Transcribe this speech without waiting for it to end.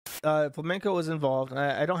Flamenco was involved.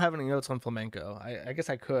 I don't have any notes on Flamenco. I guess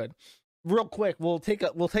I could. Real quick, we'll take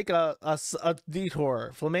a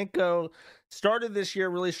detour. Flamenco started this year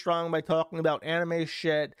really strong by talking about anime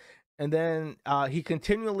shit, and then he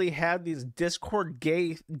continually had these Discord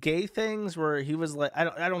gay things where he was like,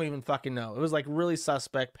 I don't even fucking know. It was like really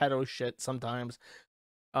suspect pedo shit sometimes.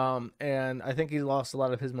 And I think he lost a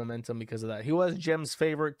lot of his momentum because of that. He was Jim's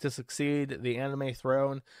favorite to succeed the anime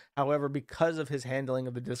throne. However, because of his handling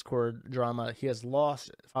of the Discord drama, he has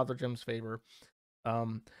lost Father Jim's favor.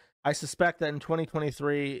 I suspect that in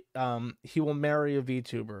 2023, he will marry a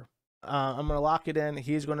VTuber. I'm gonna lock it in.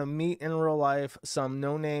 He's gonna meet in real life some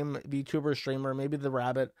no-name VTuber streamer, maybe the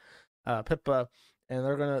Rabbit, Pippa, and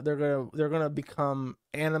they're gonna become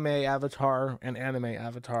anime avatar and anime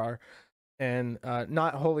avatar, and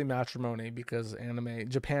not holy matrimony, because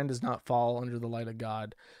Japan does not fall under the light of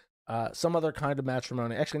God. Some other kind of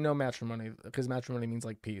matrimony. Actually, no matrimony, because matrimony means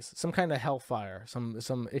like peace. Some kind of hellfire.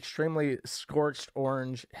 Some extremely scorched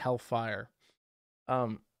orange hellfire.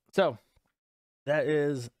 So that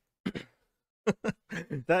is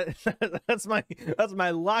that's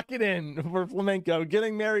my lock it in for Flamenco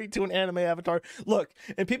getting married to an anime avatar. Look,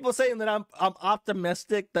 and people saying that I'm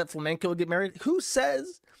optimistic that Flamenco will get married. Who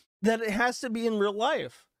says that it has to be in real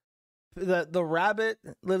life? The Rabbit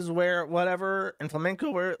lives where whatever, and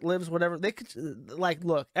Flamenco where it lives whatever. They could, like,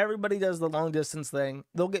 look, everybody does the long distance thing.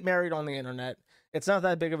 They'll get married on the internet. It's not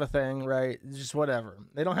that big of a thing, right? It's just whatever.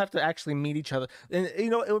 They don't have to actually meet each other. And you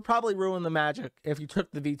know, it would probably ruin the magic if you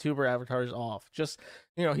took the VTuber avatars off. Just,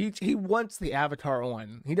 you know, he wants the avatar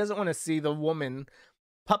on. He doesn't want to see the woman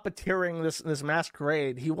puppeteering this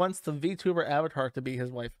masquerade. He wants the VTuber avatar to be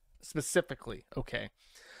his wife specifically. Okay.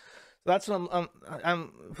 That's what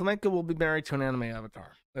Flamenco will be married to an anime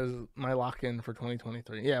avatar. Is my lock-in for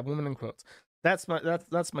 2023. Yeah, woman in quotes. That's my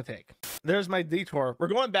take. There's my detour. We're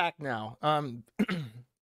going back now.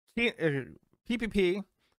 PPP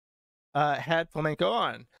had Flamenco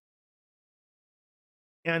on,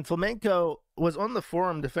 and Flamenco was on the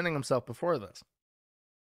forum defending himself before this.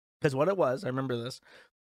 Because what it was, I remember this.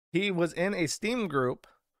 He was in a Steam group,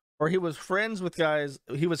 or he was friends with guys.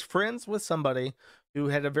 He was friends with somebody who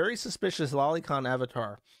had a very suspicious lolicon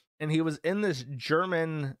avatar, and he was in this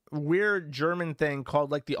weird German thing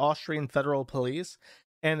called like the Austrian Federal Police,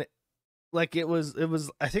 and like it was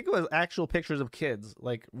I think it was actual pictures of kids,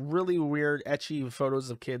 like really weird etchy photos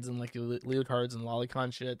of kids and like leotards and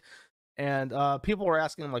lolicon shit, and people were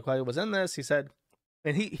asking him like why he was in this. He said,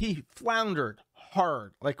 and he floundered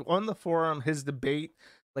hard, like on the forum. His debate,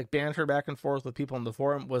 like banter back and forth with people on the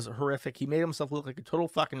forum, was horrific. He made himself look like a total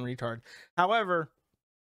fucking retard. However,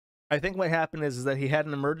 I think what happened is that he had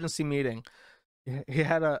an emergency meeting. He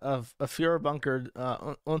had a fear bunkered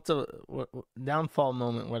onto downfall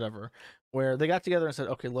moment, whatever, where they got together and said,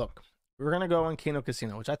 okay, look, we're going to go on Kino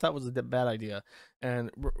Casino, which I thought was a bad idea.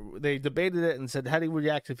 And they debated it and said, how do you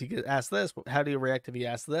react if you get asked this? How do you react if you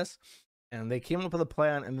ask this? And they came up with a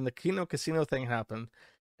plan, and then the Kino Casino thing happened.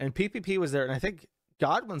 And PPP was there, and I think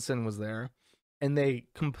Godwinson was there, and they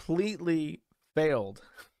completely failed.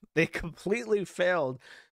 They completely failed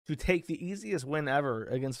to take the easiest win ever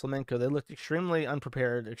against Flamenco. They looked extremely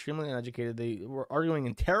unprepared, extremely uneducated. They were arguing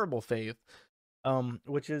in terrible faith,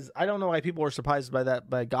 which is, I don't know why people were surprised by that,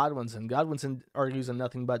 by Godwinson. Godwinson argues in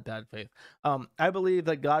nothing but bad faith. I believe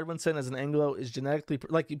that Godwinson as an Anglo is genetically,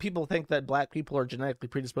 like people think that black people are genetically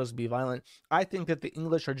predisposed to be violent. I think that the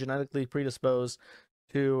English are genetically predisposed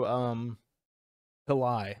to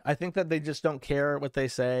lie. I think that they just don't care what they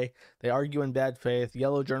say. They argue in bad faith.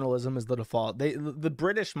 Yellow journalism is the default. The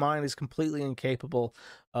British mind is completely incapable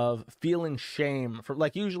of feeling shame for,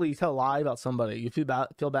 like, usually you tell a lie about somebody, you feel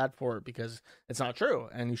bad for it because it's not true,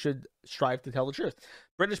 and you should strive to tell the truth.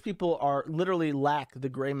 British people are literally lack the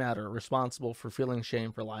gray matter responsible for feeling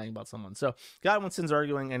shame for lying about someone. So Godwinson's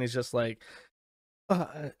arguing, and he's just like,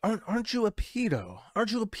 aren't you a pedo?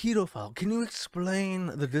 Aren't you a pedophile? Can you explain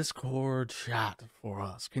the Discord chat for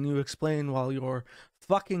us? Can you explain while you're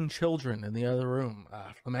fucking children in the other room,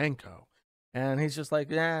 Flamenco? And he's just like,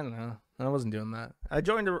 yeah, no, I wasn't doing that. I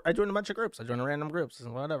joined a bunch of groups. I joined random groups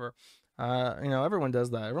and whatever. You know, everyone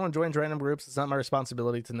does that. Everyone joins random groups. It's not my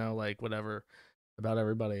responsibility to know like whatever about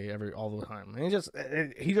everybody all the time. And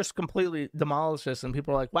he just completely demolished this, and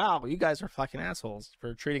people are like, wow, you guys are fucking assholes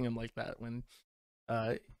for treating him like that when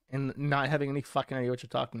and not having any fucking idea what you're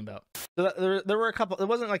talking about. So there were a couple, it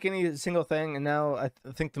wasn't like any single thing, and now I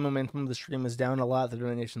think the momentum of the stream is down a lot. The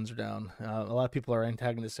donations are down. A lot of people are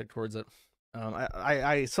antagonistic towards it.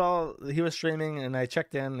 I saw he was streaming, and I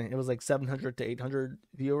checked in, it was like 700 to 800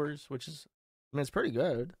 viewers, which is, I mean, it's pretty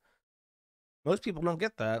good. Most people don't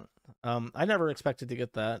get that. I never expected to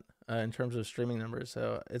get that in terms of streaming numbers,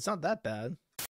 so it's not that bad.